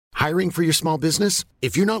Hiring for your small business?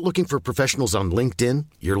 If you're not looking for professionals on LinkedIn,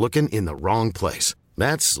 you're looking in the wrong place.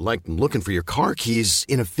 That's like looking for your car keys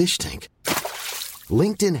in a fish tank.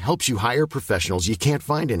 LinkedIn helps you hire professionals you can't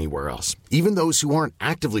find anywhere else, even those who aren't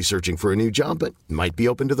actively searching for a new job but might be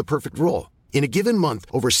open to the perfect role. In a given month,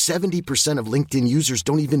 over 70% of LinkedIn users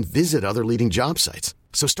don't even visit other leading job sites.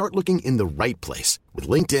 So start looking in the right place. With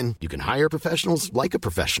LinkedIn, you can hire professionals like a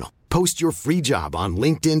professional. Post your free job on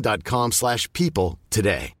linkedin.com/people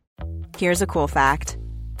today. Here's a cool fact.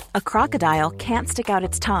 A crocodile can't stick out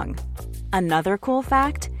its tongue. Another cool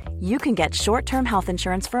fact, you can get short-term health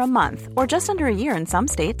insurance for a month or just under a year in some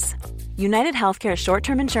states. United Healthcare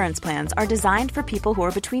short-term insurance plans are designed for people who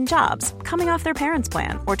are between jobs, coming off their parents'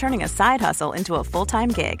 plan, or turning a side hustle into a full-time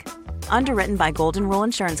gig. Underwritten by Golden Rule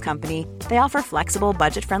Insurance Company, they offer flexible,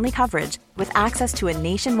 budget-friendly coverage with access to a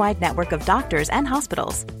nationwide network of doctors and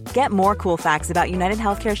hospitals. Get more cool facts about United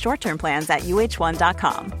Healthcare short-term plans at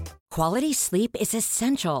uh1.com. Quality sleep is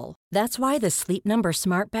essential. That's why the Sleep Number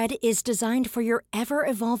Smart Bed is designed for your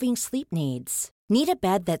ever-evolving sleep needs. Need a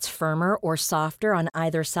bed that's firmer or softer on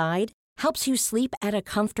either side? Helps you sleep at a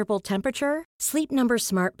comfortable temperature? Sleep Number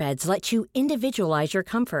Smart Beds let you individualize your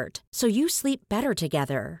comfort, so you sleep better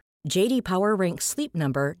together. J.D. Power ranks Sleep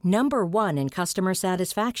Number number 1 in customer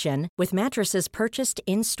satisfaction with mattresses purchased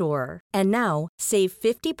in-store. And now, save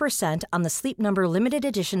 50% on the Sleep Number Limited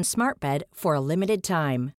Edition Smart Bed for a limited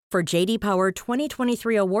time. For J.D. Power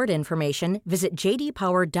 2023 award information, visit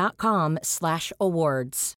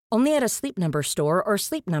jdpower.com/awards. Only at a Sleep Number store or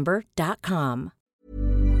sleepnumber.com.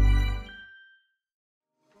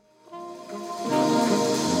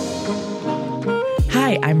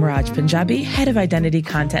 Hi, I'm Raj Punjabi, Head of Identity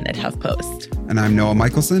Content at HuffPost. And I'm Noah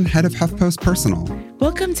Michelson, Head of HuffPost Personal.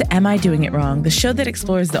 Welcome to Am I Doing It Wrong?, the show that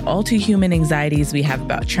explores the all-too-human anxieties we have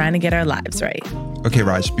about trying to get our lives right. Okay,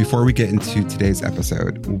 Raj, before we get into today's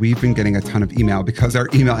episode, we've been getting a ton of email because our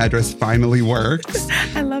email address finally works.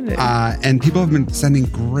 I love it. And people have been sending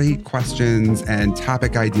great questions and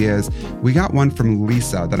topic ideas. We got one from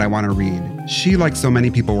Lisa that I want to read. She, like so many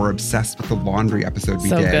people, were obsessed with the laundry episode we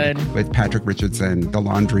did with Patrick Richardson, the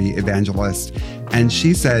laundry evangelist. And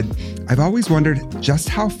she said, I've always wondered just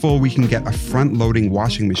how full we can get a front-loading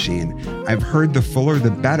washing machine. I've heard the fuller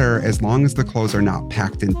the better as long as the clothes are not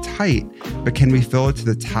packed in tight, but can we fill it to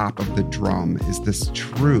the top of the drum? Is this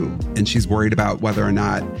true? And she's worried about whether or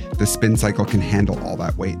not the spin cycle can handle all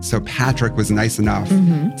that weight. So Patrick was nice enough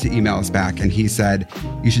to email us back, and he said,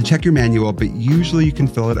 you should check your manual, but usually you can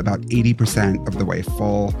fill it about 80% of the way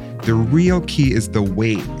full. The real key is the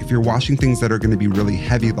weight. If you're washing things that are going to be really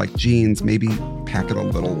heavy, like jeans, maybe pack it a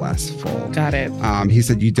little less full. Got it. He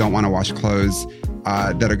said you don't want to wash clothes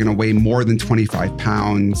that are going to weigh more than 25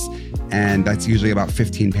 pounds, and that's usually about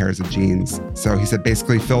 15 pairs of jeans. So he said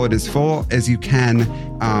basically fill it as full as you can,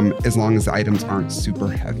 as long as the items aren't super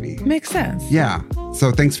heavy. Makes sense. Yeah.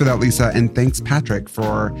 So thanks for that, Lisa, and thanks, Patrick,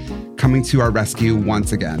 for coming to our rescue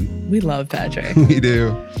once again. We love Patrick. We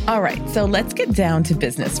do. All right, so let's get down to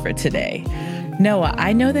business for today. Noah,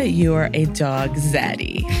 I know that you're a dog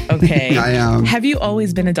zaddy, okay? I am. Have you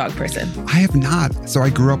always been a dog person? I have not. So I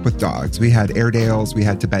grew up with dogs. We had Airedales, we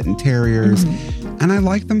had Tibetan Terriers, and I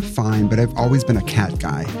like them fine, but I've always been a cat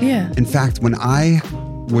guy. Yeah. In fact, when I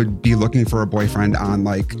would be looking for a boyfriend on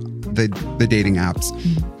like the dating apps,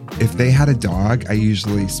 if they had a dog, I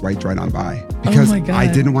usually swiped right on by because I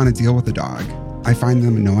didn't want to deal with the dog. I find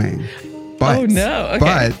them annoying. But, oh, no. Okay.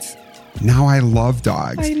 But now I love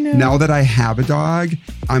dogs. I know. Now that I have a dog,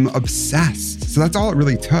 I'm obsessed. So that's all it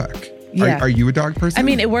really took. Yeah. Are you a dog person? I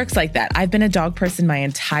mean, it works like that. I've been a dog person my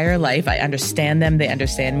entire life. I understand them. They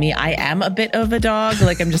understand me. I am a bit of a dog.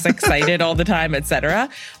 Like, I'm just excited all the time, etc.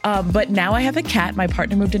 But now I have a cat. My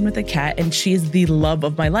partner moved in with a cat, and she's the love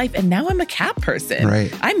of my life. And now I'm a cat person.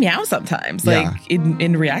 Right. I meow sometimes, like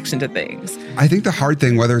in reaction to things. I think the hard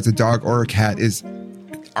thing, whether it's a dog or a cat, is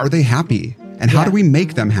are they happy? And how do we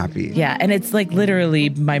make them happy? Yeah, and it's like literally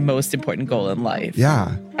my most important goal in life.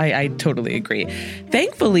 Yeah. I totally agree.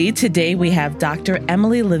 Thankfully, today we have Dr.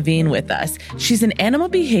 Emily Levine with us. She's an animal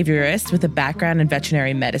behaviorist with a background in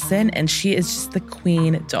veterinary medicine, and she is just the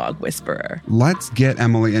queen dog whisperer. Let's get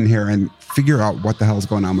Emily in here and figure out what the hell's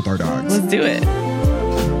going on with our dogs. Let's do it.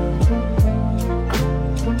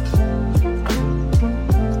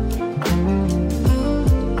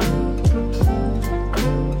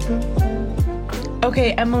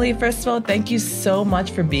 Okay, Emily, first of all, thank you so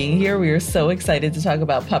much for being here. We are so excited to talk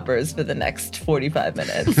about puppers for the next 45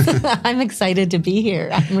 minutes. I'm excited to be here.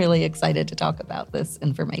 I'm really excited to talk about this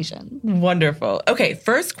information. Wonderful. Okay,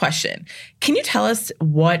 first question. Can you tell us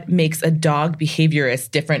what makes a dog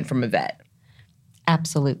behaviorist different from a vet?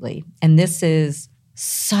 Absolutely. And this is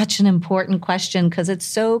such an important question because it's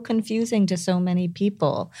so confusing to so many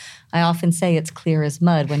people. I often say it's clear as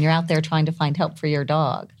mud when you're out there trying to find help for your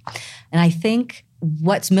dog. And I think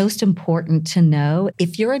what's most important to know,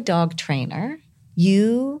 if you're a dog trainer,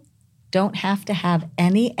 you don't have to have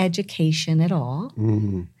any education at all.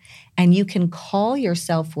 Mm-hmm. And you can call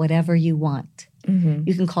yourself whatever you want. Mm-hmm.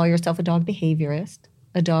 You can call yourself a dog behaviorist,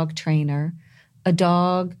 a dog trainer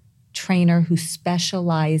who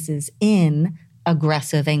specializes in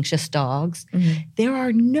aggressive, anxious dogs. Mm-hmm. There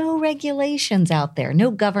are no regulations out there, no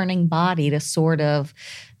governing body to sort of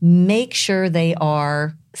make sure they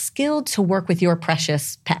are skilled to work with your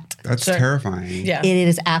precious pet. That's terrifying. Yeah. It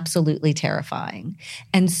is absolutely terrifying.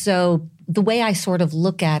 And so the way I sort of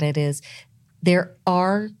look at it is there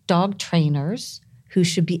are dog trainers who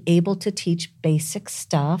should be able to teach basic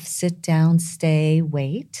stuff, sit down, stay,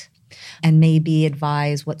 wait, and maybe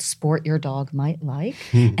advise what sport your dog might like.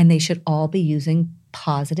 And they should all be using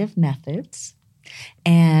positive methods.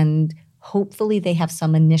 And hopefully they have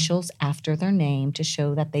some initials after their name to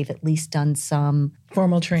show that they've at least done some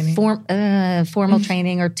formal training,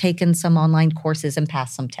 training or taken some online courses and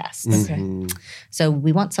passed some tests. Okay. So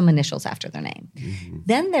we want some initials after their name. Mm-hmm.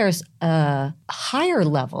 Then there's a higher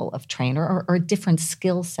level of trainer or a different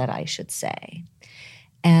skill set, I should say.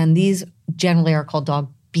 And these generally are called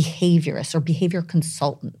dog behaviorists or behavior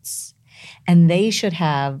consultants. And they should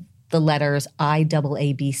have the letters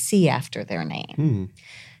IAABC after their name.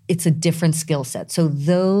 It's a different skill set. So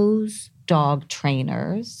those dog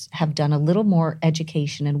trainers have done a little more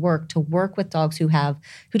education and work to work with dogs who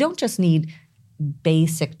don't just need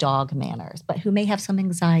basic dog manners, but who may have some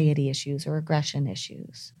anxiety issues or aggression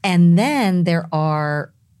issues. And then there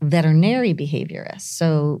are veterinary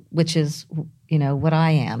behaviorists, which is, what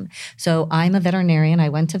I am. So I'm a veterinarian. I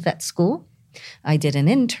went to vet school. I did an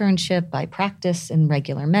internship. I practiced in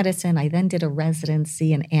regular medicine. I then did a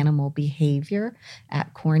residency in animal behavior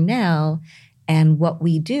at Cornell. And what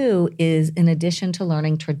we do is, in addition to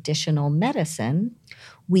learning traditional medicine,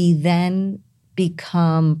 we then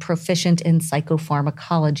become proficient in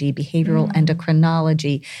psychopharmacology, behavioral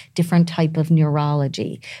endocrinology, different type of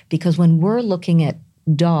neurology. Because when we're looking at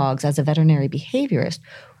dogs as a veterinary behaviorist,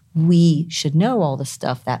 we should know all the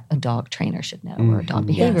stuff that a dog trainer should know or a dog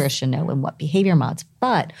behaviorist should know and what behavior mods.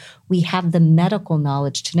 But we have the medical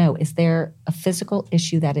knowledge to know, is there a physical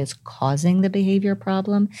issue that is causing the behavior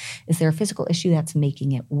problem? Is there a physical issue that's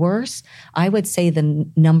making it worse? I would say the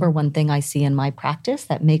number one thing I see in my practice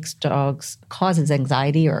that makes dogs, causes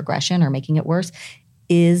anxiety or aggression or making it worse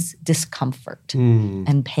is discomfort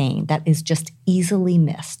and pain that is just easily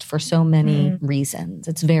missed for so many reasons.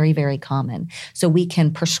 It's very, very common. So we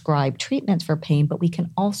can prescribe treatments for pain, but we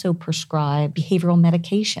can also prescribe behavioral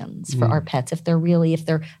medications for our pets if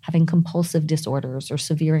they're having compulsive disorders or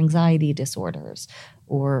severe anxiety disorders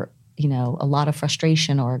or a lot of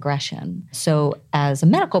frustration or aggression. So as a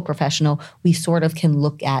medical professional, we sort of can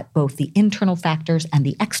look at both the internal factors and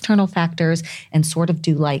the external factors and sort of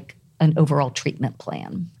do like an overall treatment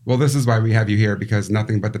plan. Well, this is why we have you here, because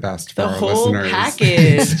nothing but the best for our whole listeners.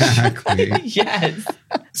 Package. Exactly. Yes.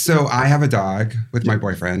 So I have a dog with my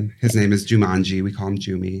boyfriend. His name is Jumanji. We call him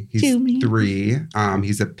Jumi. He's 3.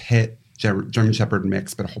 He's a pit German Shepherd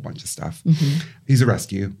mix, but a whole bunch of stuff. He's a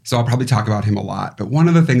rescue. So I'll probably talk about him a lot. But one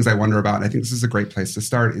of the things I wonder about, and I think this is a great place to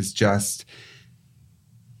start, is just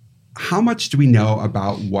how much do we know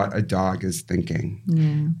about what a dog is thinking?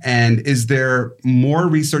 Yeah. And is there more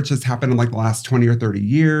research that's happened in like the last 20 or 30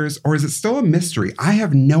 years? Or is it still a mystery? I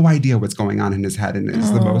have no idea what's going on in his head. And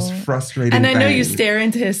it's the most frustrating thing. And I know you stare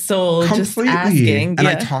into his soul just asking. And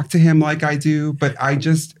I talk to him like I do. But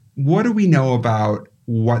what do we know about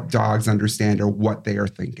what dogs understand or what they are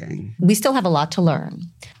thinking? We still have a lot to learn.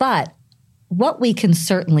 But what we can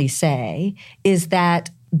certainly say is that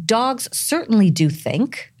dogs certainly do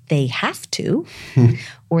think. They have to,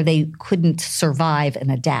 or they couldn't survive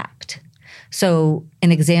and adapt. So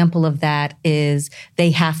an example of that is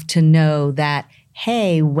they have to know that,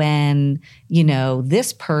 hey, when,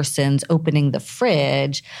 this person's opening the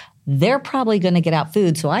fridge, they're probably going to get out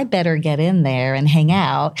food, so I better get in there and hang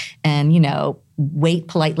out and, wait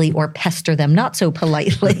politely or pester them not so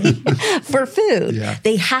politely for food. Yeah.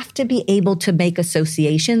 They have to be able to make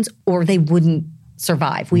associations or they wouldn't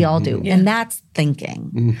survive. We all do. Yeah. And that's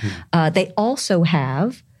thinking. They also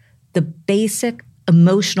have the basic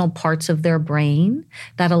emotional parts of their brain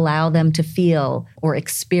that allow them to feel or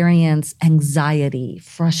experience anxiety,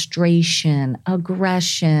 frustration,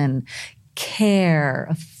 aggression, care,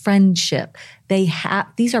 of friendship.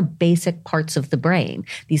 These are basic parts of the brain.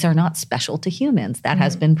 These are not special to humans. That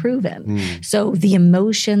has been proven. So the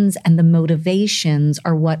emotions and the motivations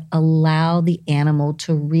are what allow the animal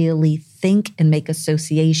to really think and make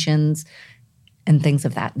associations and things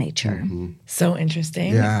of that nature. So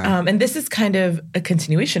interesting. Yeah. And this is kind of a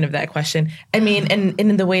continuation of that question. I mean, and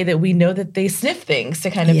in the way that we know that they sniff things to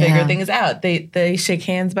kind of figure things out. They shake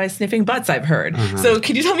hands by sniffing butts, I've heard. So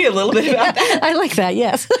can you tell me a little bit about that? I like that,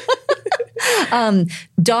 yes.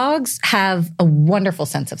 Dogs have a wonderful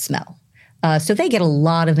sense of smell. So they get a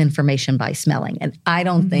lot of information by smelling. And I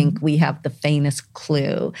don't think we have the faintest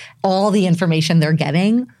clue all the information they're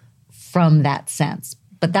getting from that sense.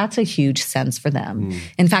 But that's a huge sense for them.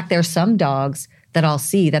 In fact, there are some dogs that I'll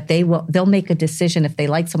see that they'll make a decision if they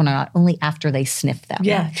like someone or not only after they sniff them.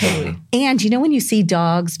 Yeah, totally. And you know when you see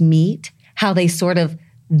dogs meet, how they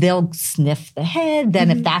they'll sniff the head, then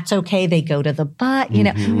if that's okay, they go to the butt. You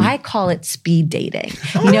know, I call it speed dating.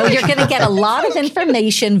 You know, you're going to get a lot of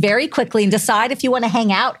information very quickly and decide if you want to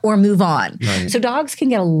hang out or move on. Right. So dogs can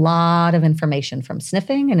get a lot of information from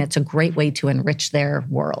sniffing, and it's a great way to enrich their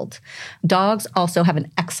world. Dogs also have an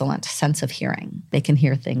excellent sense of hearing. They can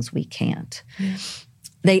hear things we can't. Yeah.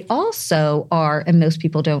 They also are, and most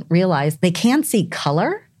people don't realize, they can see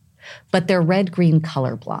color, but they're red-green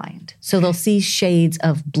colorblind. So they'll see shades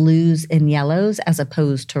of blues and yellows as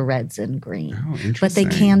opposed to reds and green. Oh, interesting. But they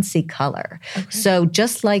can see color. Okay. So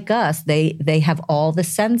just like us, they have all the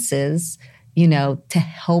senses, you know, to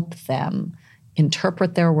help them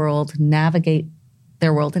interpret their world, navigate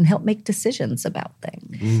their world, and help make decisions about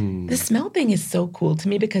things. The smell thing is so cool to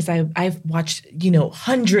me because I've watched, you know,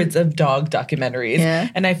 hundreds of dog documentaries. Yeah.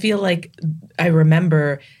 And I feel like I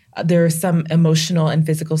remember there are some emotional and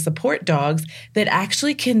physical support dogs that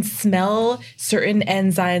actually can smell certain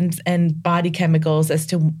enzymes and body chemicals as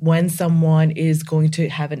to when someone is going to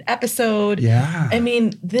have an episode. Yeah. I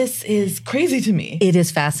mean, this is crazy to me. It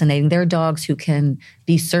is fascinating. There are dogs who can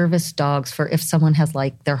be service dogs for if someone has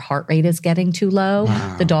like their heart rate is getting too low,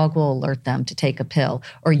 the dog will alert them to take a pill,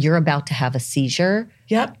 or you're about to have a seizure.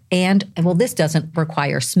 Yep. And well, this doesn't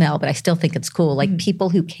require smell, but I still think it's cool. Like people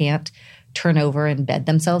who can't turn over and bed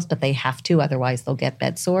themselves, but they have to, otherwise they'll get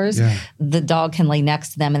bed sores. Yeah. The dog can lay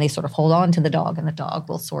next to them and they sort of hold on to the dog and the dog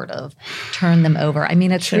will sort of turn them over. I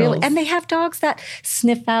mean, it's really, and they have dogs that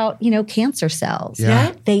sniff out, you know, cancer cells.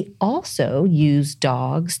 Yeah. They also use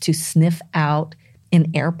dogs to sniff out in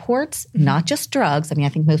airports, not just drugs. I mean, I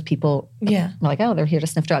think most people are like, oh, they're here to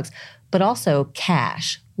sniff drugs, but also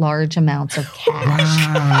cash, large amounts of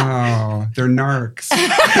cash. Wow. They're narcs.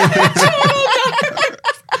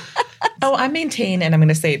 Oh, I maintain, and I'm going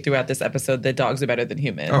to say it throughout this episode, that dogs are better than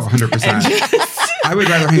humans. Oh, 100%. I would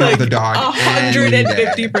rather hang out with a dog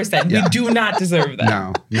 150%. We do not deserve that.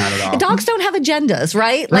 No, not at all. Dogs don't have agendas,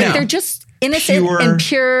 right? Like they're just innocent and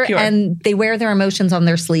pure, and they wear their emotions on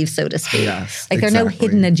their sleeves, so to speak. Yes, like there are no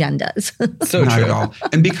hidden agendas. So not true. At all.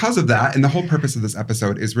 And because of that, and the whole purpose of this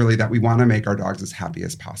episode is really that we want to make our dogs as happy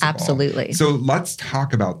as possible. Absolutely. So let's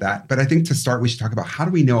talk about that. But I think to start, we should talk about how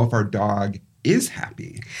do we know if our dog is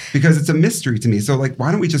happy? Because it's a mystery to me. So like,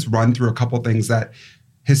 why don't we just run through a couple things that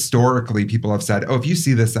historically people have said, oh, if you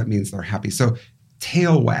see this, that means they're happy. So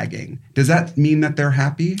tail wagging, does that mean that they're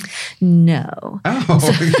happy? No.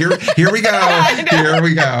 Oh, here we go. Here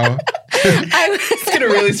we go. It's going to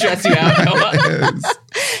really stress you out.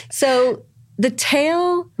 So the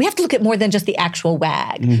tail, we have to look at more than just the actual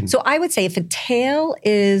wag. Mm-hmm. So I would say if a tail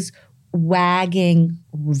is wagging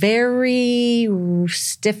very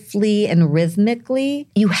stiffly and rhythmically,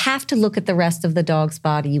 you have to look at the rest of the dog's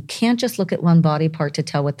body. You can't just look at one body part to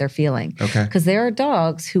tell what they're feeling. Okay. Because there are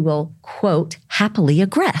dogs who will, quote, happily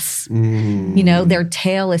aggress. You know, their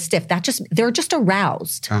tail is stiff. They're just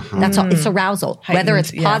aroused. That's all. It's arousal. Heightened, whether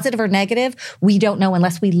it's positive or negative, we don't know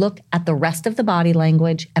unless we look at the rest of the body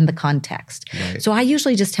language and the context. Right. So I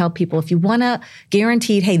usually just tell people, if you want to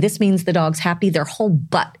guaranteed, hey, this means the dog's happy, their whole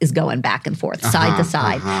butt is going back and forth, side to side.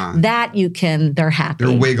 That they're happy.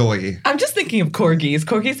 They're wiggly. I'm just thinking of corgis.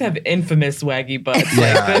 Corgis have infamous waggy butts.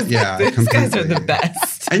 These guys are the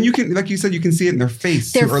best. And you can, like you said, you can see it in their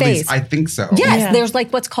face. Or at least I think so. Yes, there's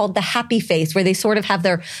like what's called the happy face, where they sort of have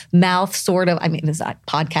their mouth sort of, I mean, this is a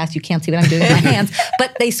podcast, you can't see what I'm doing with my hands,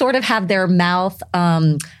 but they sort of have their mouth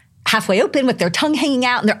halfway open with their tongue hanging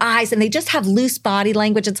out and their eyes, and they just have loose body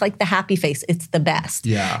language. It's like the happy face. It's the best.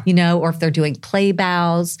 Yeah. You know, or if they're doing play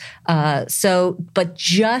bows. But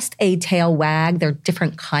just a tail wag, there are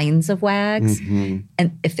different kinds of wags. Mm-hmm.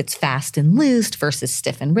 And if it's fast and loose versus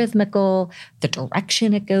stiff and rhythmical, the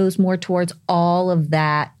direction it goes more towards, all of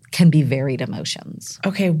that can be varied emotions.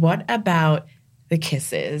 Okay, what about the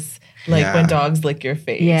kisses, like when dogs lick your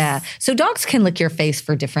face. Yeah. So dogs can lick your face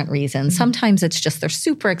for different reasons. Sometimes it's just they're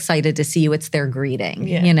super excited to see you. It's their greeting,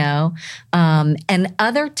 you know? And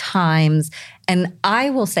other times, and I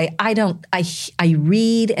will say, I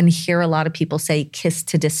read and hear a lot of people say kiss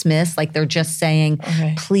to dismiss, like they're just saying,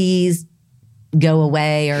 please go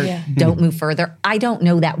away or don't move further. I don't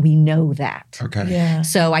know that we know that. Okay. Yeah.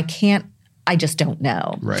 So I just don't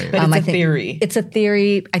know. Right. But it's a theory. It's a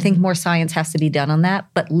theory. I think more science has to be done on that.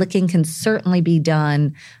 But licking can certainly be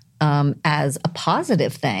done as a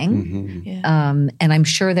positive thing. And I'm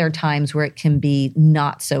sure there are times where it can be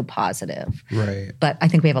not so positive. Right. But I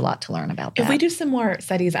think we have a lot to learn about that. If we do some more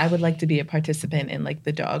studies, I would like to be a participant in like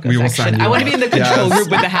the dog We will affection. sign you I want up. to be in the control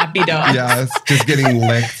group with the happy dogs. Yes, just getting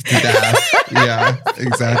licked to death. Yeah,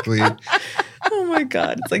 exactly. Oh my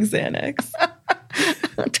God. It's like Xanax.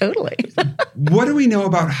 Totally. What do we know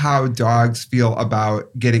about how dogs feel about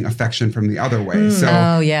getting affection from the other way? So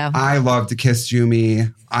I love to kiss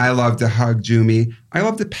Jumi. I love to hug Jumi. I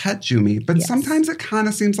love to pet Jumi. But sometimes it kind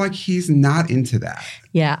of seems like he's not into that.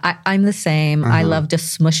 Yeah, I'm the same. I love to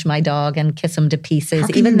smush my dog and kiss him to pieces, How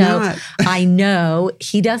can even you though not? I know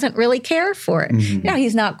he doesn't really care for it. You know,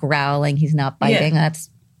 he's not growling. He's not biting. That's,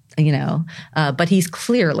 you know, but he's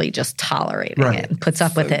clearly just tolerating it and puts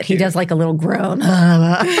up with it. He does like a little groan.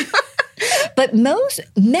 But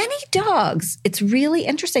many dogs, it's really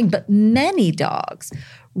interesting, but many dogs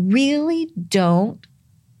really don't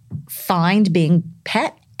find being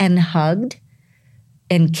pet and hugged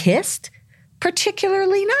and kissed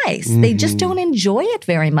particularly nice. They just don't enjoy it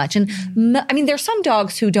very much. And I mean, there's some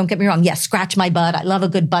dogs who, don't get me wrong, yes, scratch my butt. I love a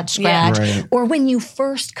good butt scratch. Right. Or when you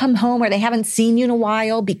first come home or they haven't seen you in a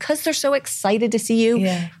while, because they're so excited to see you,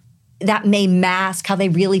 that may mask how they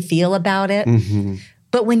really feel about it.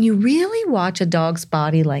 But when you really watch a dog's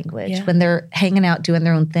body language, when they're hanging out doing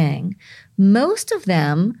their own thing, most of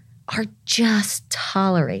them are just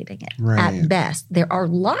tolerating it at best. There are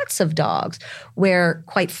lots of dogs where,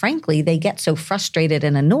 quite frankly, they get so frustrated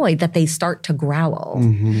and annoyed that they start to growl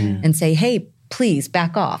and say, hey, please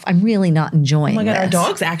back off. I'm really not enjoying this. Oh my God, are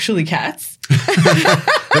dogs actually cats?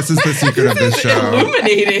 This is the secret of this show.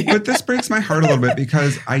 Illuminating. But this breaks my heart a little bit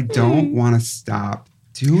because I don't want to stop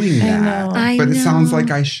doing that. I but know. It sounds like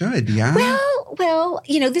I should, Well,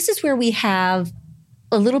 you know, this is where we have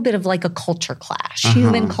a little bit of like a culture clash,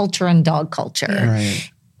 human culture and dog culture.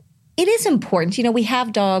 Right. It is important. You know, we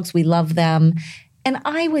have dogs, we love them. And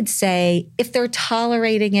I would say if they're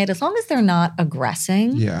tolerating it, as long as they're not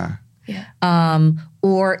aggressing.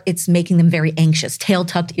 Or it's making them very anxious, tail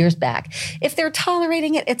tucked, ears back. If they're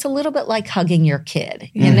tolerating it, it's a little bit like hugging your kid,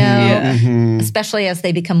 you know, especially as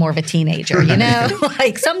they become more of a teenager, you know,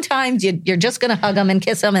 like sometimes you're just going to hug them and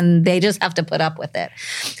kiss them and they just have to put up with it.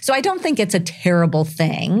 So I don't think it's a terrible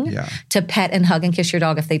thing to pet and hug and kiss your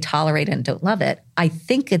dog if they tolerate it and don't love it. I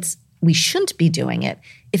think we shouldn't be doing it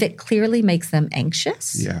if it clearly makes them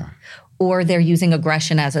anxious. Or they're using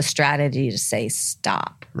aggression as a strategy to say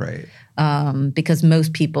stop. Right. Because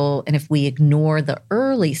most people, and if we ignore the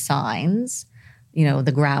early signs, you know,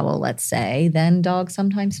 the growl, let's say, then dogs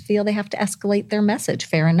sometimes feel they have to escalate their message.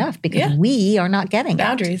 Fair enough, because we are not getting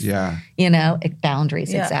boundaries. You know,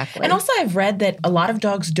 boundaries, exactly. And also I've read that a lot of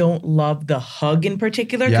dogs don't love the hug in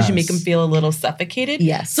particular because you make them feel a little suffocated.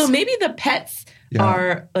 So maybe the pets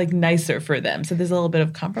are like nicer for them. So there's a little bit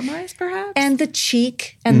of compromise perhaps. And the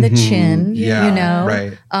cheek and the chin, you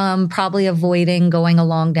know, probably avoiding going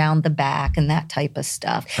along down the back and that type of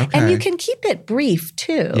stuff. And you can keep it brief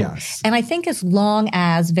too. And I think as long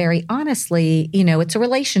as, very honestly, you know, it's a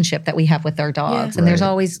relationship that we have with our dogs and there's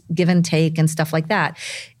always give and take and stuff like that.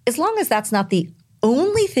 As long as that's not the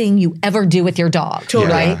only thing you ever do with your dog,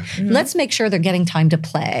 right? Let's make sure they're getting time to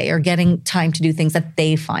play or getting time to do things that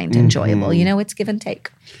they find enjoyable. You know, it's give and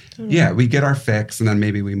take. Yeah, we get our fix and then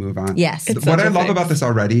maybe we move on. Yes. What I love about this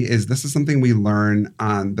already is this is something we learn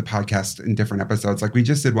on the podcast in different episodes. Like we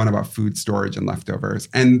just did one about food storage and leftovers.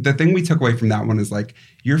 And the thing we took away from that one is like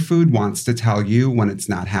your food wants to tell you when it's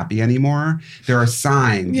not happy anymore. There are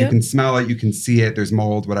signs. You can smell it. You can see it. There's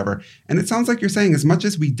mold, whatever. And it sounds like you're saying as much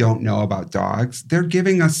as we don't know about dogs, they're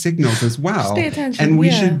giving us signals as well. Just pay attention. And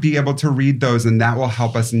we should be able to read those and that will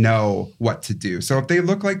help us know what to do. So if they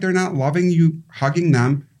look like they're not loving you, hugging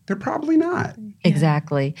them, they're probably not.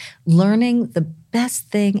 Exactly. Learning the best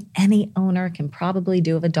thing any owner can probably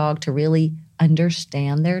do of a dog to really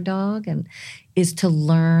understand their dog and is to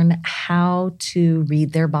learn how to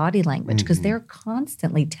read their body language because they're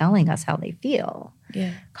constantly telling us how they feel.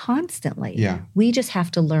 Constantly. We just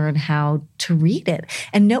have to learn how to read it.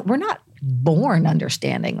 And no, we're not born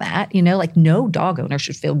understanding that, like no dog owner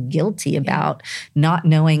should feel guilty about not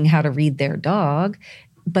knowing how to read their dog.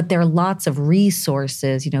 But there are lots of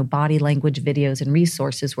resources, body language videos and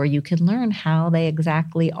resources where you can learn how they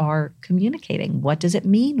exactly are communicating. What does it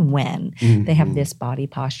mean when they have this body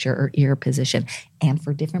posture or ear position? And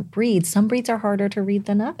for different breeds, some breeds are harder to read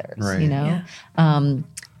than others, right.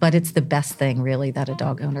 But it's the best thing really that a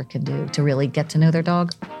dog owner can do to really get to know their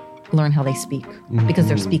dog, learn how they speak because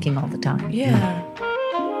they're speaking all the time. Yeah.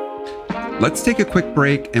 Let's take a quick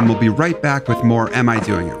break and we'll be right back with more Am I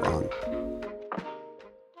Doing It Wrong?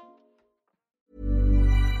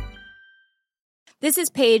 This is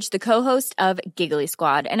Paige, the co-host of Giggly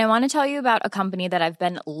Squad, and I want to tell you about a company that I've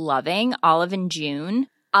been loving, Olive & June.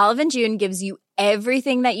 Olive & June gives you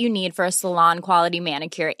everything that you need for a salon-quality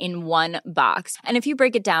manicure in one box. And if you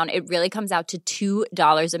break it down, it really comes out to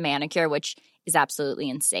 $2 a manicure, which is absolutely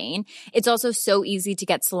insane. It's also so easy to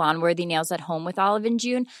get salon-worthy nails at home with Olive &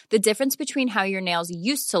 June. The difference between how your nails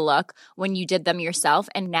used to look when you did them yourself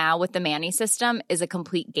and now with the Mani system is a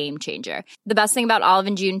complete game changer. The best thing about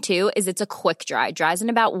Olive & June, too, is it's a quick dry. Dries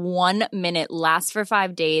in about 1 minute, lasts for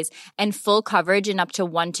 5 days, and full coverage in up to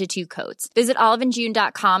 1 to 2 coats. Visit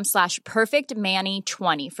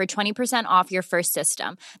oliveandjune.com/perfectmani20 for 20% off your first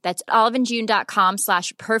system. That's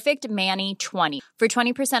oliveandjune.com/perfectmani20 for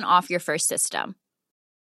 20% off your first system.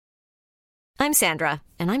 I'm Sandra,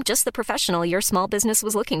 and I'm just the professional your small business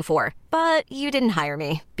was looking for. But you didn't hire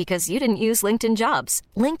me because you didn't use LinkedIn Jobs.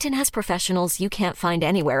 LinkedIn has professionals you can't find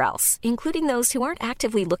anywhere else, including those who aren't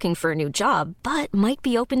actively looking for a new job, but might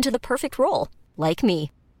be open to the perfect role, like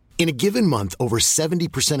me. In a given month, over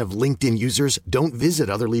 70% of LinkedIn users don't visit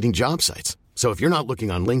other leading job sites. So if you're not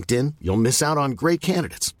looking on LinkedIn, you'll miss out on great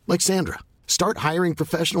candidates like Sandra. Start hiring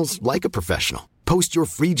professionals like a professional. Post your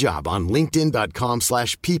free job on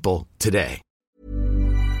linkedin.com/people today.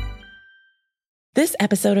 This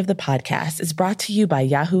episode of the podcast is brought to you by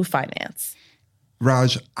Yahoo Finance.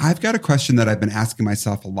 Raj, I've got a question that I've been asking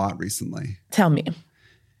myself a lot recently. Tell me.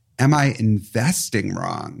 Am I investing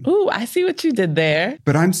wrong? Ooh, I see what you did there.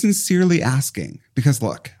 But I'm sincerely asking because,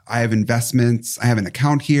 look, I have investments. I have an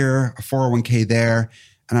account here, a 401k there,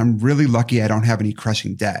 and I'm really lucky I don't have any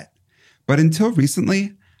crushing debt. But until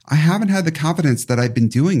recently, I haven't had the confidence that I've been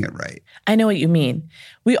doing it right. I know what you mean.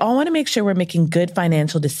 We all want to make sure we're making good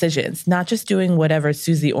financial decisions, not just doing whatever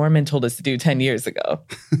Susie Orman told us to do 10 years ago.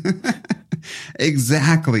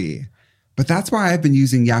 Exactly. But that's why I've been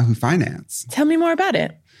using Yahoo Finance. Tell me more about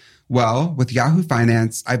it. Well, with Yahoo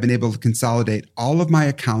Finance, I've been able to consolidate all of my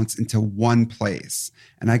accounts into one place.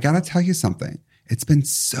 And I got to tell you something. It's been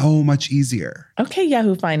so much easier. Okay,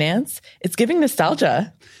 Yahoo Finance. It's giving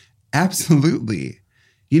nostalgia. Absolutely.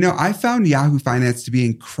 I found Yahoo Finance to be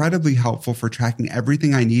incredibly helpful for tracking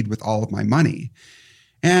everything I need with all of my money.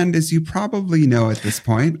 And as you probably know at this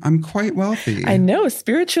point, I'm quite wealthy. I know,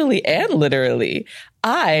 spiritually and literally.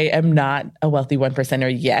 I am not a wealthy 1%er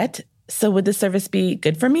yet. So would the service be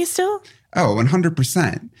good for me still? Oh,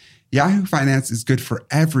 100%. Yahoo Finance is good for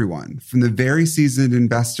everyone, from the very seasoned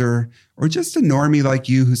investor or just a normie like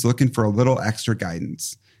you who's looking for a little extra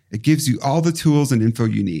guidance. It gives you all the tools and info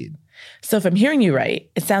you need. So if I'm hearing you right,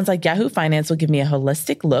 it sounds like Yahoo Finance will give me a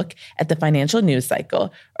holistic look at the financial news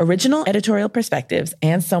cycle, original editorial perspectives,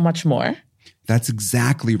 and so much more. That's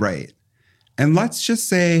exactly right. And let's just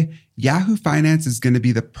say Yahoo Finance is going to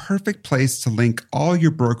be the perfect place to link all your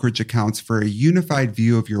brokerage accounts for a unified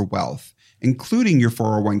view of your wealth, including your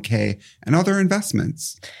 401k and other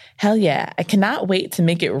investments. Hell yeah. I cannot wait to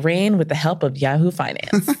make it rain with the help of Yahoo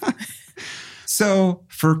Finance. So,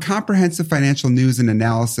 for comprehensive financial news and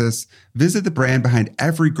analysis, visit the brand behind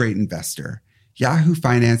every great investor,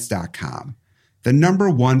 yahoofinance.com, the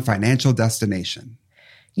 #1 financial destination.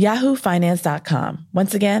 yahoofinance.com.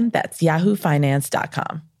 Once again, that's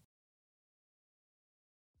yahoofinance.com.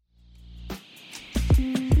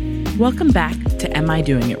 Welcome back to Am I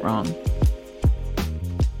Doing It Wrong?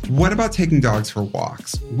 What about taking dogs for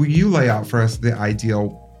walks? Will you lay out for us the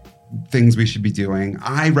ideal things we should be doing?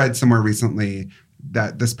 I read somewhere recently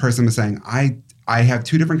that this person was saying, I have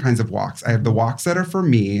 2 different kinds of walks. I have the walks that are for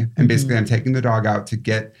me, and basically I'm taking the dog out to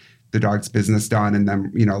get the dog's business done and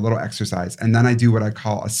then, a little exercise. And then I do what I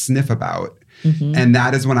call a sniff about. And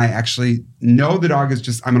that is when I actually know the dog is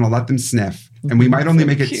just, I'm going to let them sniff. And we might only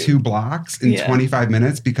make it 2 blocks in 25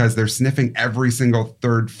 minutes because they're sniffing every single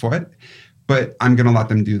third foot, but I'm going to let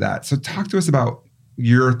them do that. So talk to us about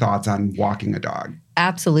your thoughts on walking a dog.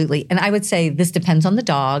 Absolutely. And I would say this depends on the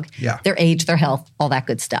dog, their age, their health, all that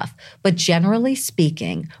good stuff. But generally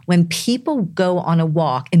speaking, when people go on a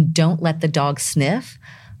walk and don't let the dog sniff,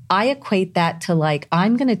 I equate that to like,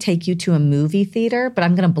 I'm going to take you to a movie theater, but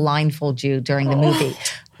I'm going to blindfold you during the movie.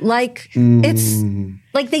 Like it's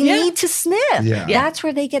like they need to sniff. Yeah. That's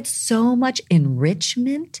where they get so much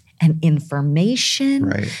enrichment and information.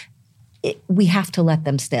 Right. We have to let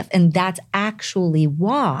them sniff. And that's actually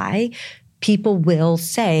why people will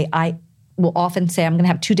say, I will often say, I'm going to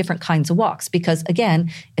have 2 different kinds of walks because,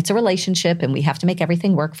 again, it's a relationship and we have to make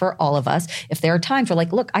everything work for all of us. If there are times where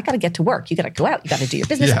like, look, I got to get to work. You got to go out. You got to do your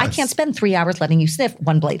business. I can't spend 3 hours letting you sniff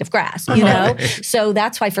 1 blade of grass, you know? So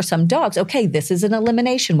that's why for some dogs, okay, this is an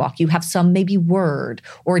elimination walk. You have some maybe word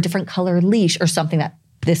or a different color leash or something that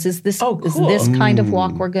this is this kind of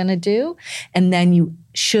walk we're going to do. And then you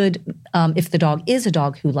should, if the dog is a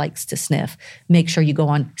dog who likes to sniff, make sure you go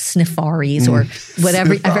on sniffaries or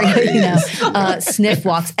whatever, sniff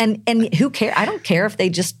walks. And who cares? I don't care if they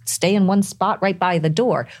just stay in one spot right by the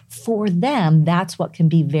door. For them, that's what can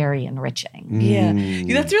be very enriching. Yeah.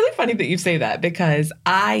 That's really funny that you say that because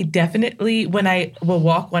I definitely, when I will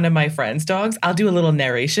walk one of my friend's dogs, I'll do a little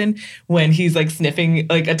narration when he's like sniffing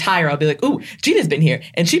like a tire. I'll be like, ooh, Gina's been here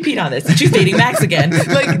and she peed on this and she's dating Max again.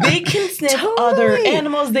 Like they can sniff other animals.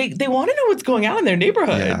 They want to know what's going on in their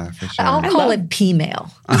neighborhood. Yeah, for sure. I'll call it P-mail.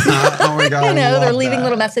 Oh my God. They're leaving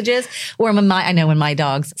little messages. Or when my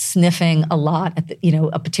dog's sniffing a lot at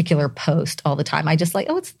a particular post all the time, I just like,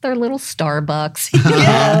 it's their little Starbucks.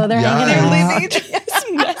 They're hanging out.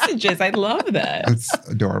 Leaving messages. I love that. It's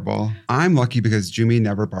adorable. I'm lucky because Jumi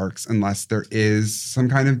never barks unless there is some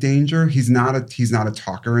kind of danger. He's not a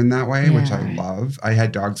talker in that way, which I love. I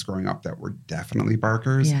had dogs growing up that were definitely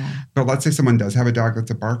barkers. Yeah. But let's say someone does have a dog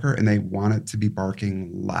that's a barker and they want it to be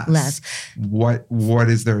barking less. What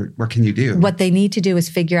can you do? What they need to do is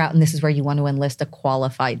figure out, and this is where you want to enlist a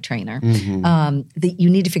qualified trainer. You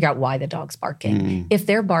need to figure out why the dog's barking. If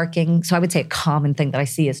they're barking, so I would say a common thing that I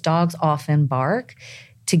see is dogs often bark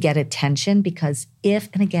to get attention because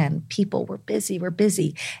and again, people, we're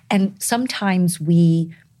busy. And sometimes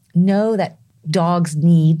we know that dogs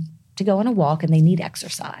need to go on a walk and they need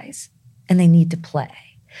exercise and they need to play.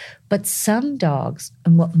 But some dogs,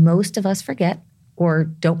 and what most of us forget or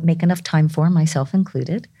don't make enough time for, myself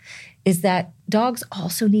included, is that dogs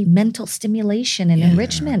also need mental stimulation and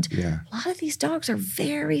enrichment. Yeah. A lot of these dogs are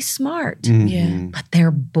very smart, but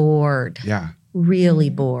they're bored. Yeah. Really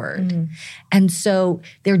bored. And so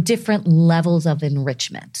there are different levels of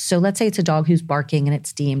enrichment. So let's say it's a dog who's barking and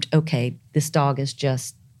it's deemed, okay, this dog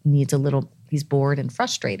needs a little, he's bored and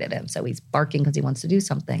frustrated. And so he's barking because he wants to do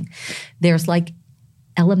something. There's like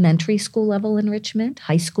elementary school level enrichment,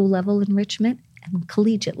 high school level enrichment, and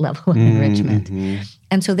collegiate level enrichment.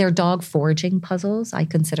 And so they're dog foraging puzzles. I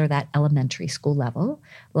consider that elementary school level.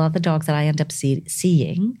 A lot of the dogs that I end up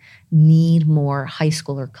seeing need more high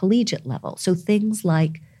school or collegiate level. So things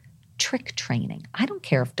like trick training. I don't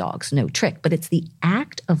care if dogs know trick, but it's the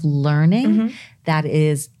act of learning that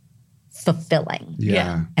is fulfilling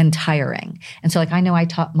and tiring. And so like, I know I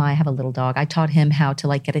have a little dog. I taught him how to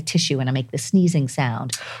like get a tissue and I make the sneezing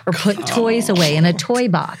sound or put toys away in a toy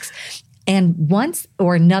box. And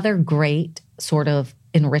another great sort of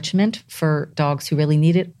enrichment for dogs who really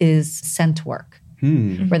need it is scent work,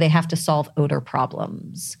 where they have to solve odor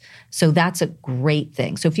problems. So that's a great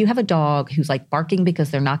thing. So if you have a dog who's like barking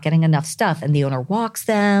because they're not getting enough stuff and the owner walks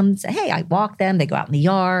them, say, hey, I walk them, they go out in the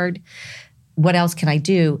yard. What else can I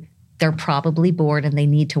do? They're probably bored and they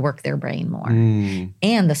need to work their brain more.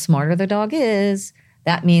 And the smarter the dog is,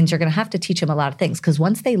 that means you're going to have to teach them a lot of things because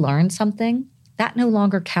once they learn something, that no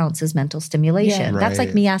longer counts as mental stimulation. That's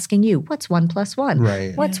like me asking you, what's 1 +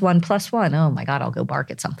 1? What's 1 + 1? Oh my God, I'll go bark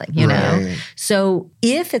at something, you know? So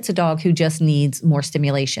if it's a dog who just needs more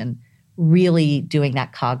stimulation, really doing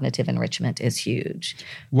that cognitive enrichment is huge.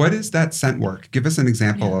 What is that scent work? Give us an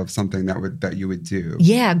example of something that you would do.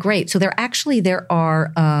 Yeah, great. So there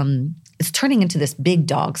are it's turning into this big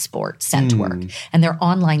dog sport, scent work. And there are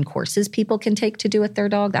online courses people can take to do with their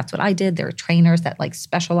dog. That's what I did. There are trainers that like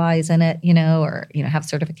specialize in it, or have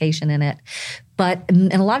certification in it.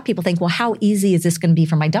 And a lot of people think, well, how easy is this going to be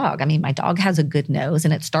for my dog? I mean, my dog has a good nose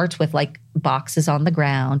and it starts with like boxes on the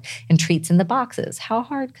ground and treats in the boxes. How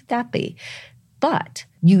hard could that be? But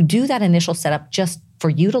you do that initial setup just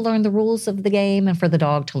for you to learn the rules of the game and for the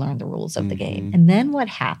dog to learn the rules of the game. And then what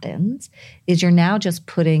happens is you're now just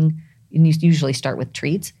putting, and you usually start with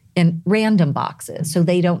treats, in random boxes so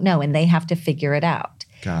they don't know and they have to figure it out.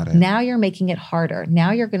 Got it. Now you're making it harder.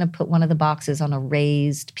 Now you're going to put one of the boxes on a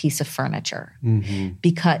raised piece of furniture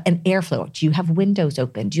because and airflow. Do you have windows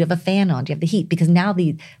open? Do you have a fan on? Do you have the heat? Because now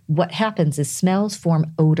what happens is smells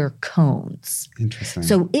form odor cones. Interesting.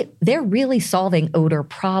 So they're really solving odor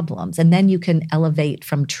problems. And then you can elevate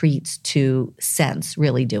from treats to scents,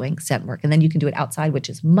 really doing scent work. And then you can do it outside, which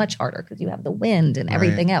is much harder because you have the wind and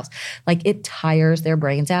everything else. Like it tires their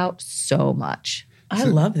brains out so much. I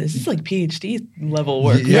love this. This is like PhD level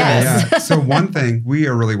work. Yeah. So one thing, we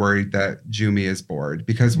are really worried that Jumi is bored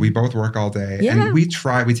because we both work all day and we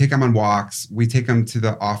take him on walks. We take him to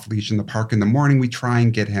the off leash in the park in the morning. We try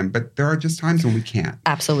and get him, but there are just times when we can't.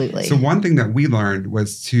 Absolutely. So one thing that we learned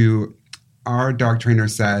was our dog trainer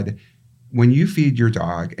said, when you feed your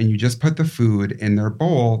dog and you just put the food in their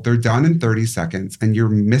bowl, they're done in 30 seconds and you're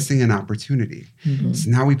missing an opportunity. So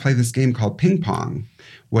now we play this game called ping pong,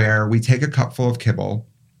 where we take a cup full of kibble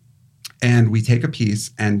and we take a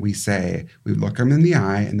piece and we look him in the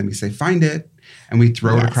eye and then we say, find it. And we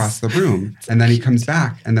throw it across the room. And then he comes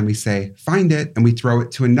back and then we say, find it. And we throw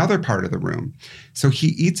it to another part of the room. So he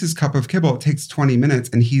eats his cup of kibble. It takes 20 minutes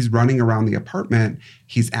and he's running around the apartment.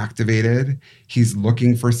 He's activated. He's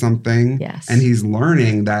looking for something. Yes. And he's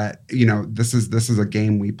learning that, this is a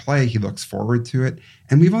game we play. He looks forward to it.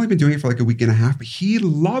 And we've only been doing it for like a week and a half, but he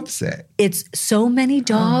loves it. It's so many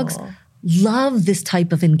dogs love this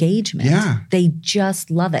type of engagement. Yeah. They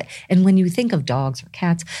just love it. And when you think of dogs or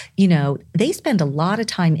cats, they spend a lot of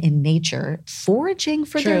time in nature foraging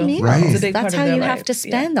for their meals. Right. It's a big That's part of how their you have lives. to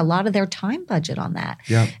spend a lot of their time budget on that.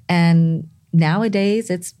 Yep. And nowadays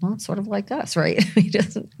it's sort of like us, right? We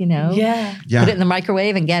just, put it in the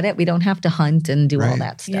microwave and get it. We don't have to hunt and do all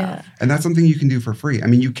that stuff. Yeah. And that's something you can do for free. I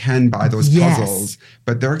mean, you can buy those puzzles,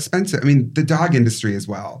 but they're expensive. I mean, the dog industry as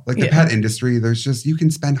well. Like the pet industry, you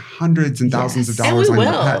can spend hundreds and thousands of dollars on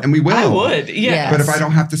your pet. And we will. I would, Yes. But if I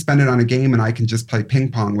don't have to spend it on a game and I can just play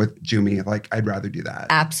ping pong with Jumi, I'd rather do that.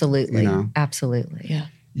 Absolutely. Absolutely. Yeah.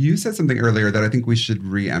 You said something earlier that I think we should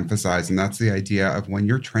re-emphasize, and that's the idea of when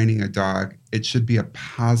you're training a dog, it should be a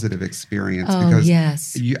positive experience. Because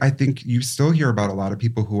I think you still hear about a lot of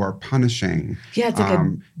people who are punishing. Yeah, it's like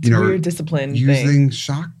a weird discipline using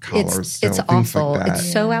shock collars. It's awful. Like that.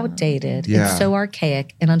 It's so outdated. Yeah. It's so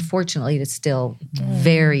archaic. And unfortunately, it's still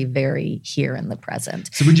very, very here in the present.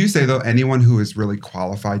 So would you say, though, anyone who is really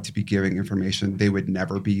qualified to be giving information, they would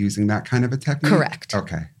never be using that kind of a technique? Correct.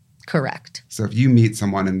 Okay. Correct. So if you meet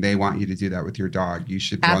someone and they want you to do that with your dog, you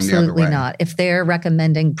should run the other way. Absolutely not. If they're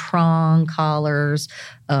recommending prong collars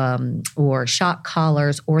or shock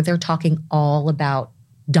collars, or they're talking all about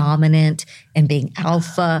dominant and being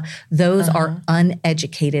alpha, those are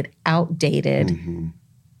uneducated, outdated.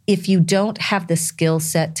 If you don't have the skill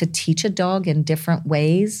set to teach a dog in different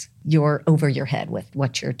ways, you're over your head with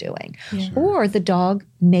what you're doing. Yeah. Or the dog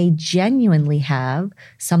may genuinely have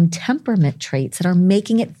some temperament traits that are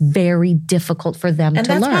making it very difficult for them to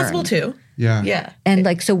learn. And that's possible too. Yeah. Yeah. And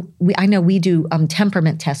I know we do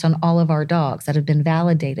temperament tests on all of our dogs that have been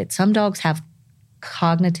validated. Some dogs have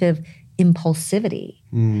cognitive impulsivity.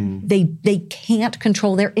 They can't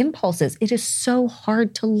control their impulses. It is so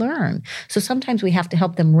hard to learn. So sometimes we have to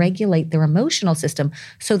help them regulate their emotional system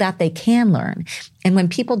so that they can learn. And when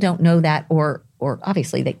people don't know that, or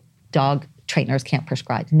obviously dog trainers can't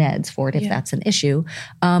prescribe meds for it if that's an issue,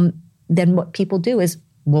 then what people do is,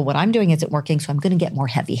 well, what I'm doing isn't working, so I'm going to get more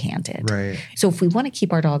heavy-handed. Right. So if we want to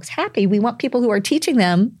keep our dogs happy, we want people who are teaching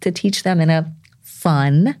them to teach them in a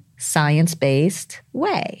fun, science-based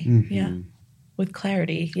way. Yeah. With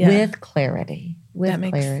clarity. With clarity. That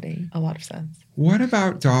makes a lot of sense. What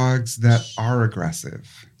about dogs that are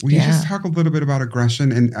aggressive? Will you just talk a little bit about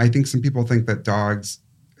aggression? And I think some people think that dogs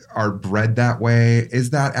are bred that way. Is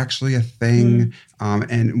that actually a thing?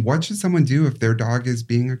 And what should someone do if their dog is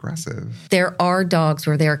being aggressive? There are dogs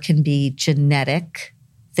where there can be genetic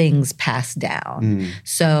things passed down.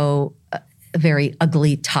 So a very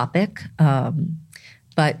ugly topic.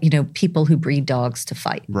 But, people who breed dogs to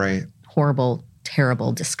fight. Right. Horrible,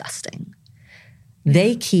 terrible, disgusting.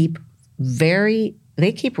 They keep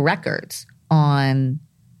records on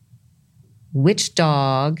which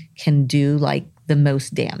dog can do the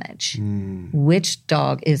most damage, which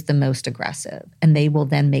dog is the most aggressive, and they will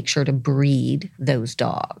then make sure to breed those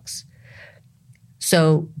dogs.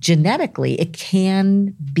 So genetically, it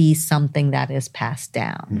can be something that is passed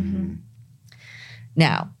down.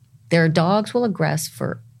 Now, their dogs will aggress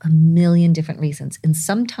for a million different reasons. And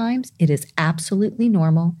sometimes it is absolutely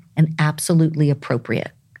normal and absolutely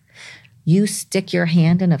appropriate. You stick your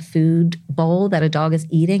hand in a food bowl that a dog is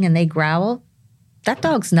eating and they growl, that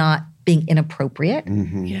dog's not being inappropriate.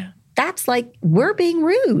 Yeah. that's like we're being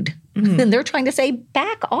rude. And they're trying to say,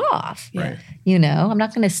 back off. Right. You know, I'm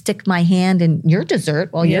not going to stick my hand in your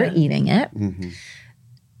dessert while you're eating it.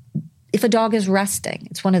 If a dog is resting,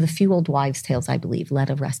 it's one of the few old wives' tales, I believe, let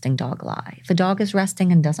a resting dog lie. If a dog is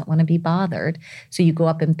resting and doesn't want to be bothered, so you go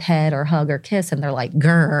up and pet or hug or kiss and they're like,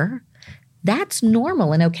 grr, that's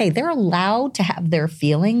normal and okay. They're allowed to have their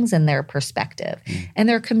feelings and their perspective. And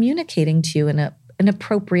they're communicating to you in an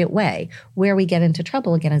appropriate way. Where we get into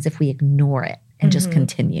trouble again is if we ignore it and just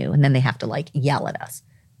continue. And then they have to like yell at us,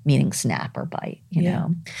 meaning snap or bite, you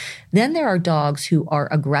know. Then there are dogs who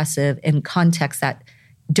are aggressive in contexts that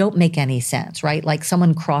don't make any sense, right? Like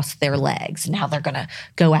someone crossed their legs. Now they're going to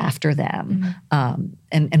go after them.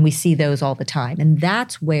 And we see those all the time. And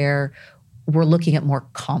that's where we're looking at more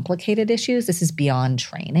complicated issues. This is beyond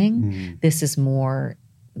training. This is more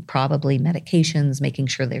probably medications, making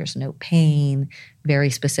sure there's no pain, very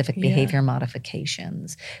specific behavior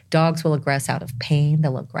modifications. Dogs will aggress out of pain.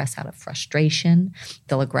 They'll aggress out of frustration.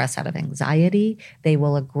 They'll aggress out of anxiety. They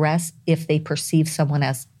will aggress if they perceive someone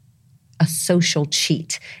as a social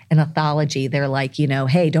cheat, an authology. They're like, you know,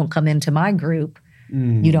 hey, don't come into my group.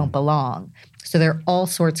 You don't belong. So there are all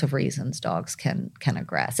sorts of reasons dogs can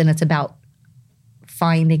aggress. And it's about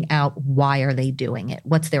finding out why are they doing it?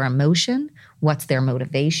 What's their emotion? What's their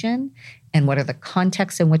motivation? And what are the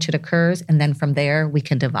contexts in which it occurs? And then from there, we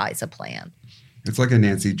can devise a plan. It's like a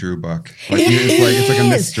Nancy Drew book. Like it's like a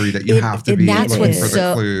mystery that you have to be looking for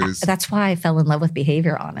the clues. That's why I fell in love with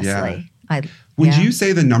behavior, honestly. Would you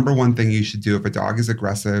say the number one thing you should do if a dog is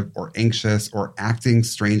aggressive or anxious or acting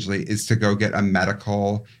strangely is to go get a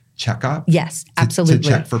medical checkup? Yes, absolutely. To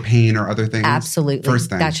check for pain or other things? Absolutely. First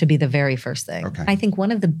thing. That should be the very first thing. Okay. I think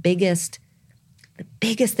one of the biggest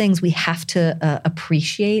things we have to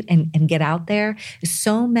appreciate and get out there is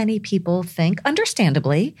so many people think,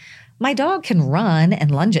 understandably, my dog can run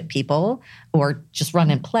and lunge at people or just run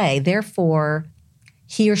and play. Therefore,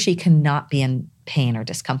 he or she cannot be in pain or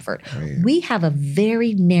discomfort. Right. We have a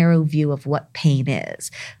very narrow view of what pain is.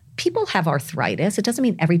 People have arthritis. It doesn't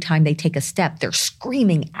mean every time they take a step, they're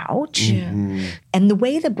screaming, ouch. And the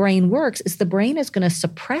way the brain works is the brain is going to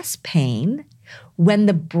suppress pain when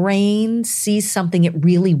the brain sees something it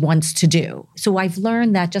really wants to do. So I've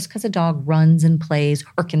learned that just because a dog runs and plays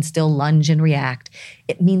or can still lunge and react,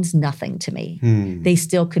 it means nothing to me. They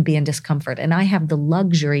still could be in discomfort. And I have the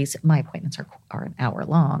luxuries, my appointments are an hour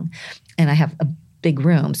long, and I have a big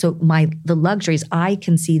room. So the luxuries, I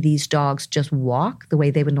can see these dogs just walk the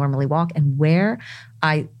way they would normally walk. And where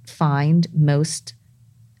I find most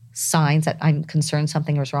signs that I'm concerned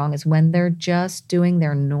something is wrong is when they're just doing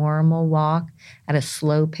their normal walk at a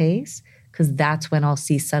slow pace, because that's when I'll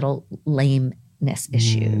see subtle lameness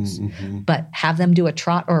issues. But have them do a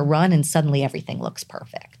trot or a run and suddenly everything looks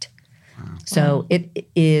perfect. So it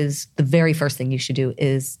is the very first thing you should do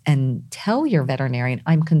is and tell your veterinarian,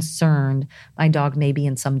 I'm concerned my dog may be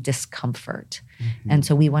in some discomfort. And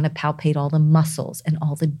so we want to palpate all the muscles and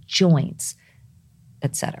all the joints,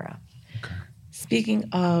 et cetera. Speaking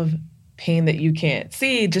of pain that you can't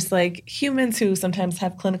see, just like humans who sometimes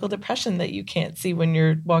have clinical depression that you can't see when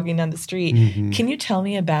you're walking down the street, can you tell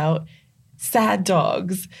me about sad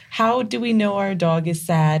dogs? How do we know our dog is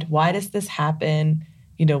sad? Why does this happen?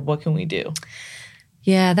 You know, what can we do?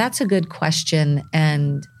 Yeah, that's a good question.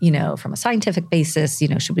 And, you know, from a scientific basis, you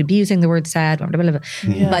know, should we be using the word sad? Blah, blah, blah,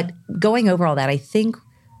 blah. But going over all that, I think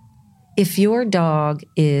if your dog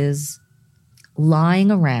is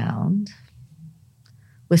lying around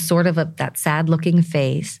with sort of that sad-looking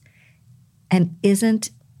face and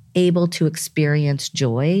isn't able to experience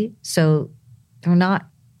joy, so they're not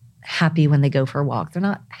happy when they go for a walk. They're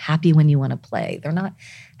not happy when you want to play. They're not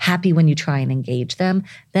happy when you try and engage them.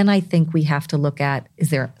 Then I think we have to look at,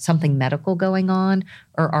 is there something medical going on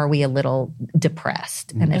or are we a little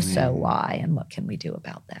depressed? And if so, why? And what can we do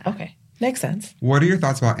about that? Okay. Makes sense. What are your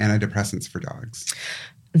thoughts about antidepressants for dogs?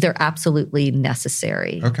 They're absolutely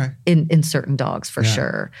necessary in certain dogs for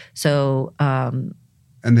sure. So, and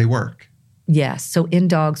they work. Yes. So in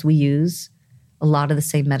dogs, we use a lot of the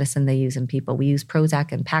same medicine they use in people. We use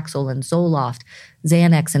Prozac and Paxil and Zoloft,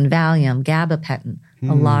 Xanax and Valium, gabapentin,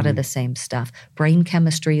 a lot of the same stuff. Brain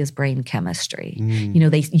chemistry is brain chemistry. You know,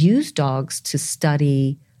 they use dogs to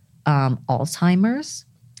study Alzheimer's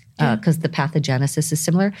because the pathogenesis is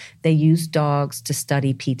similar. They use dogs to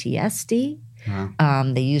study PTSD.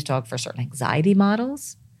 They use dogs for certain anxiety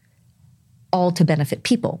models, all to benefit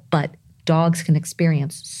people. But dogs can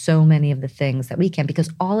experience so many of the things that we can because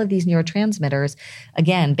all of these neurotransmitters,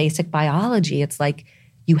 again, basic biology, it's like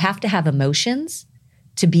you have to have emotions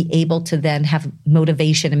to be able to then have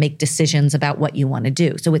motivation and make decisions about what you want to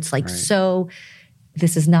do. So it's like so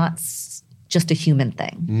this is not just a human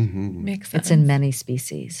thing. Mm-hmm. Makes sense. It's in many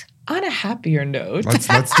species. On a happier note.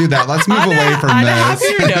 Let's do that. Let's move away from on this. A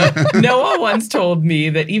happier note, Noah once told me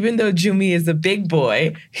that even though Jumi is a big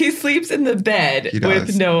boy, he sleeps in the bed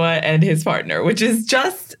with Noah and his partner, which is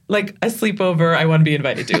just like a sleepover I want to be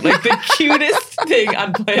invited to. Like the cutest thing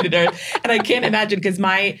on planet Earth. And I can't imagine because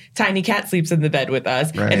my tiny cat sleeps in the bed with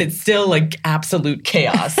us and it's still like absolute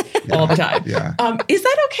chaos all the time. Yeah. Is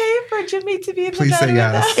that okay for Jumi to be in the Please bed say with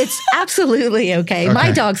yes. us? It's absolutely okay.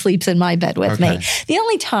 My dog sleeps in my bed with me. The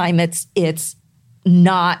only time it's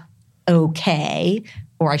not okay,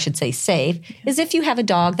 or I should say safe, is if you have a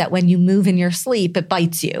dog that when you move in your sleep, it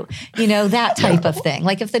bites you. You know, that type of thing.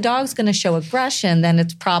 Like if the dog's going to show aggression, then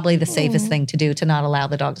it's probably the safest thing to do to not allow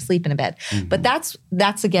the dog to sleep in a bed. Mm-hmm. But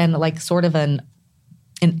that's again, like sort of an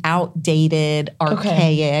outdated,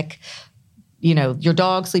 archaic, you know, your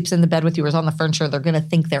dog sleeps in the bed with you or is on the furniture, they're going to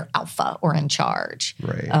think they're alpha or in charge.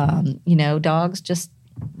 Right. You know, dogs just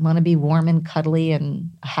want to be warm and cuddly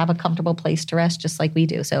and have a comfortable place to rest just like we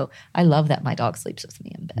do. So I love that my dog sleeps with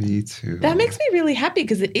me in bed. Me too. That makes me really happy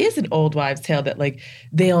because it is an old wives' tale that like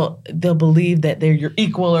they'll believe that they're your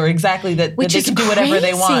equal or exactly that they can do whatever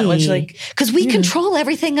they want. Which like because we control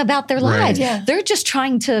everything about their lives. Yeah. They're just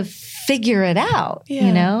trying to figure it out. Yeah.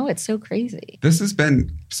 You know, it's so crazy. This has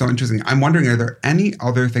been so interesting. I'm wondering, are there any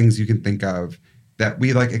other things you can think of that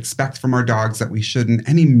we like expect from our dogs that we shouldn't?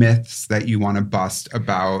 Any myths that you want to bust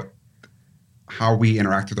about how we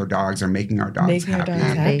interact with our dogs or making our dogs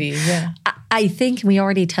happy? Yeah. I think we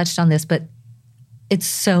already touched on this, but it's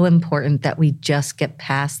so important that we just get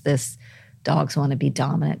past this. Dogs want to be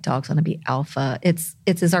dominant. Dogs want to be alpha. It's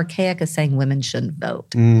as archaic as saying women shouldn't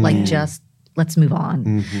vote. Like just let's move on.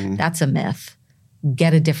 Mm-hmm. That's a myth.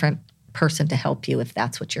 Get a different person to help you if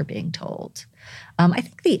that's what you're being told. I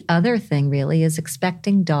think the other thing really is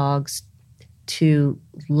expecting dogs to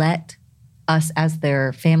let us as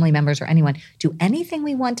their family members or anyone do anything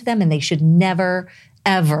we want to them, and they should never,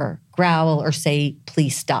 ever growl or say,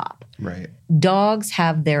 please stop. Right. Dogs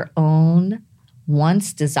have their own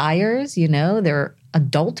wants, desires, you know, they're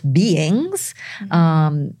adult beings.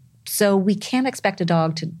 Mm-hmm. So we can't expect a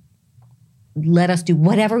dog to let us do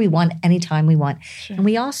whatever we want anytime we want. Sure. And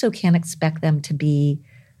we also can't expect them to be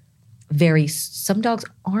some dogs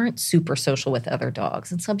aren't super social with other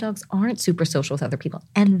dogs and some dogs aren't super social with other people.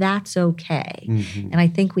 And that's okay. Mm-hmm. And I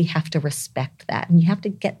think we have to respect that. And you have to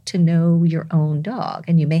get to know your own dog.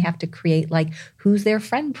 And you may have to create like who's their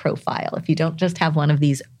friend profile if you don't just have one of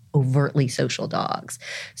these overtly social dogs.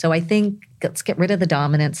 So I think let's get rid of the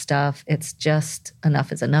dominant stuff. It's just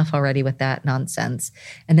enough is enough already with that nonsense.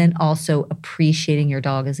 And then also appreciating your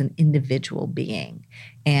dog as an individual being.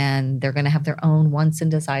 And they're going to have their own wants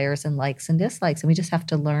and desires and likes and dislikes. And we just have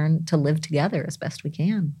to learn to live together as best we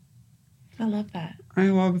can. I love that. I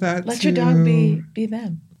love that Let too. your dog be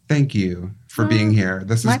them. Thank you for being here.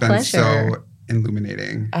 This has been pleasure. So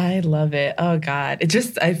illuminating. I love it. Oh God.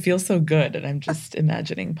 I feel so good. And I'm just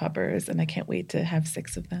imagining puppers and I can't wait to have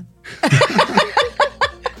 6 of them.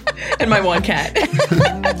 And my one cat.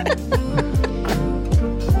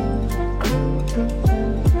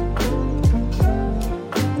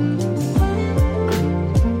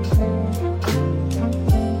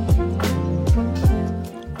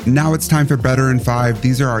 Now it's time for Better in 5.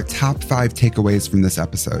 These are our top 5 takeaways from this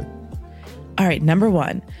episode. All right. Number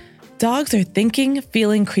 1. Dogs are thinking,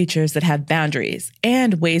 feeling creatures that have boundaries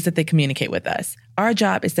and ways that they communicate with us. Our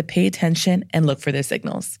job is to pay attention and look for their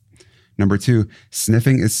signals. Number 2,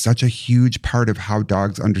 sniffing is such a huge part of how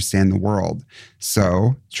dogs understand the world.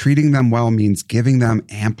 So treating them well means giving them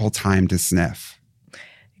ample time to sniff.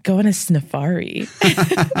 Go on a sniffari.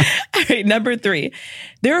 All right, number 3.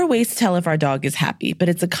 There are ways to tell if our dog is happy, but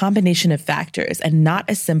it's a combination of factors and not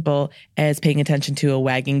as simple as paying attention to a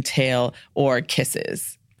wagging tail or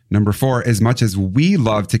kisses. Number 4, as much as we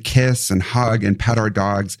love to kiss and hug and pet our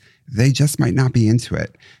dogs, they just might not be into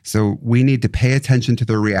it. So we need to pay attention to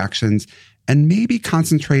their reactions and maybe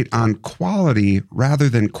concentrate on quality rather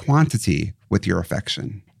than quantity with your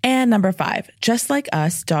affection. And number 5, just like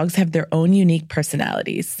us, dogs have their own unique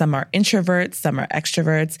personalities. Some are introverts, some are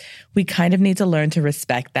extroverts. We kind of need to learn to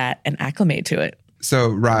respect that and acclimate to it. So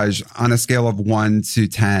Raj, on a scale of 1 to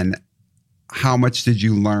 10, how much did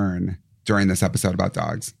you learn during this episode about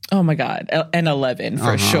dogs? Oh my God, an 11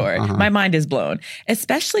 for sure. My mind is blown,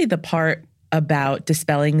 especially the part about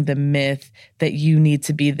dispelling the myth that you need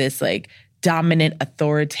to be this like dominant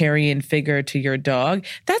authoritarian figure to your dog.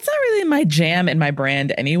 That's not really my jam and my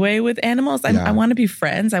brand anyway with animals. I want to be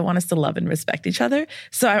friends. I want us to love and respect each other.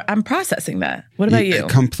 So I'm processing that. What about you?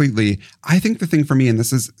 Completely. I think the thing for me, and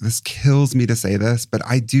this kills me to say this, but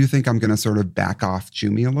I do think I'm going to sort of back off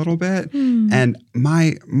Jumi a little bit. And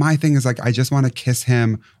my thing is like, I just want to kiss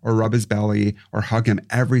him or rub his belly or hug him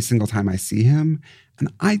every single time I see him.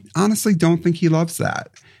 And I honestly don't think he loves that.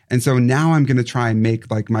 And so now I'm going to try and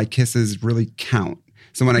make like my kisses really count.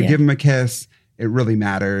 So when I give him a kiss, it really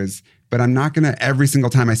matters. But I'm not going to, every single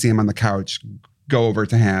time I see him on the couch, go over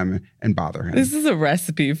to him and bother him. This is a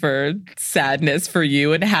recipe for sadness for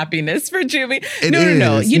you and happiness for Jumi.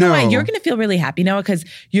 No. You know what? You're going to feel really happy now because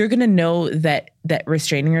you're going to know that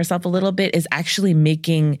restraining yourself a little bit is actually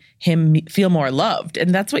making him feel more loved.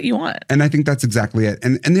 And that's what you want. And I think that's exactly it.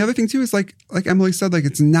 And the other thing too is like Emily said, like,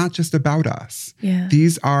 it's not just about us. Yeah.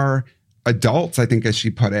 These are adults, I think, as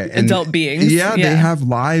she put it. And adult beings. Yeah, they have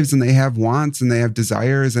lives and they have wants and they have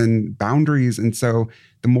desires and boundaries. And so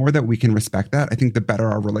the more that we can respect that, I think the better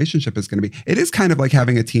our relationship is going to be. It is kind of like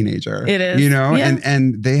having a teenager. It is. You know,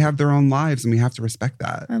 and they have their own lives and we have to respect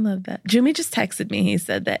that. I love that. Jumi just texted me. He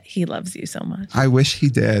said that he loves you so much. I wish he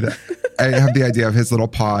did. I have the idea of his little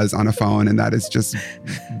paws on a phone and that is just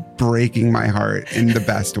breaking my heart in the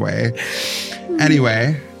best way.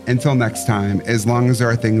 Anyway, until next time, as long as there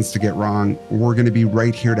are things to get wrong, we're going to be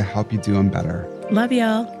right here to help you do them better. Love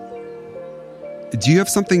y'all. Do you have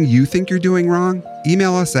something you think you're doing wrong?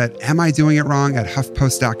 Email us at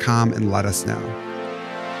amidoingitwrong@huffpost.com and let us know.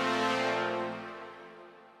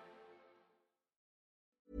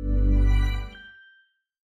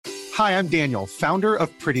 Hi, I'm Daniel, founder of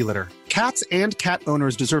Pretty Litter. Cats and cat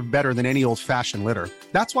owners deserve better than any old-fashioned litter.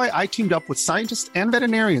 That's why I teamed up with scientists and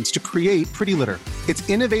veterinarians to create Pretty Litter. Its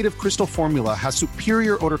innovative crystal formula has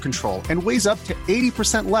superior odor control and weighs up to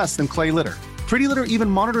 80% less than clay litter. Pretty Litter even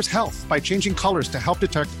monitors health by changing colors to help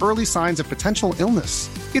detect early signs of potential illness.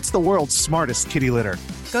 It's the world's smartest kitty litter.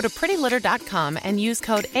 Go to prettylitter.com and use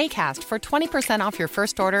code ACAST for 20% off your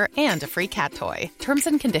first order and a free cat toy. Terms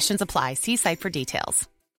and conditions apply. See site for details.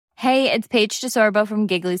 Hey, it's Paige DeSorbo from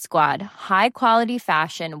Giggly Squad. High quality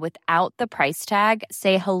fashion without the price tag.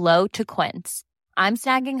 Say hello to Quince. I'm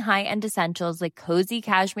snagging high-end essentials like cozy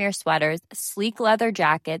cashmere sweaters, sleek leather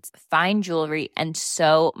jackets, fine jewelry, and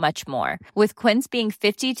so much more. With Quince being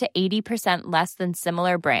 50 to 80% less than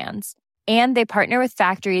similar brands. And they partner with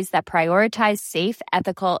factories that prioritize safe,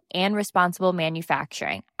 ethical, and responsible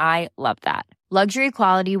manufacturing. I love that. Luxury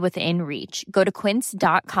quality within reach. Go to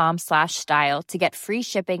quince.com/style to get free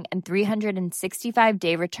shipping and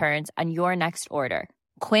 365-day returns on your next order.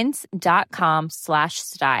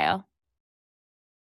 Quince.com/style.